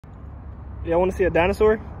Y'all want to see a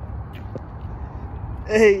dinosaur?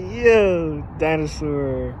 Hey, yo,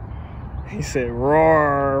 dinosaur. He said,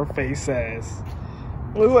 roar, face ass.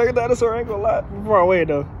 Looks like a dinosaur, I ain't gonna lie. Far away,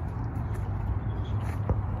 though.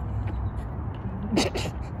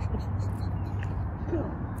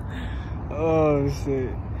 Oh,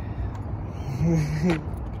 shit.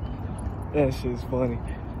 That shit's funny.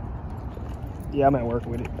 Yeah, I'm at work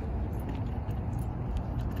with it.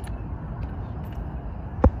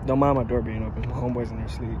 Don't mind my door being open. My homeboy's in their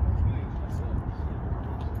sleep.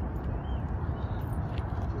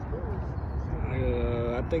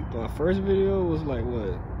 I think my first video was like,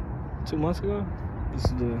 what, 2 months ago? This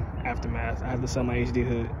is the aftermath. I had to sell my HD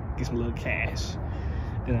hood, get some little cash.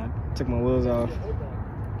 Then I took my wheels off.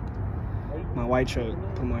 My white truck,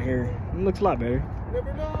 put my hair. It looks a lot better.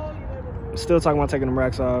 I'm still talking about taking the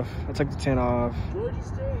racks off. I took the tent off.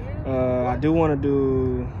 I do want to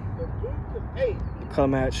do color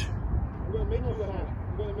match.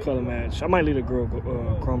 Color match. I might leave the grill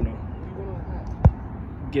chrome though.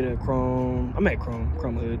 Get a chrome. I'm at chrome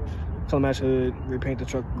hood. Color match hood. Repaint the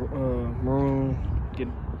truck maroon. Get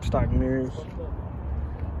stock mirrors.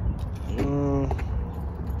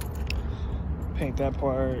 Paint that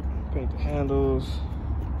part. Paint the handles.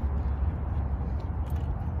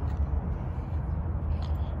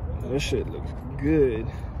 This shit looks good.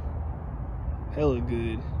 Hella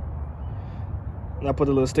good. And I put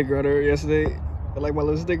a little sticker on there yesterday. I like my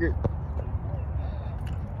little sticker.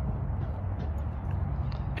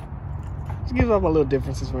 Just gives off my little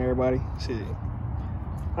differences from everybody. Shit.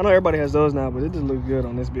 I know everybody has those now, but it just looks good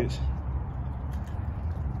on this bitch.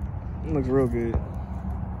 It looks real good.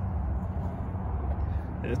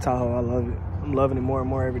 It's Tahoe, I love it. I'm loving it more and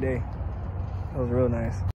more every day. That was real nice.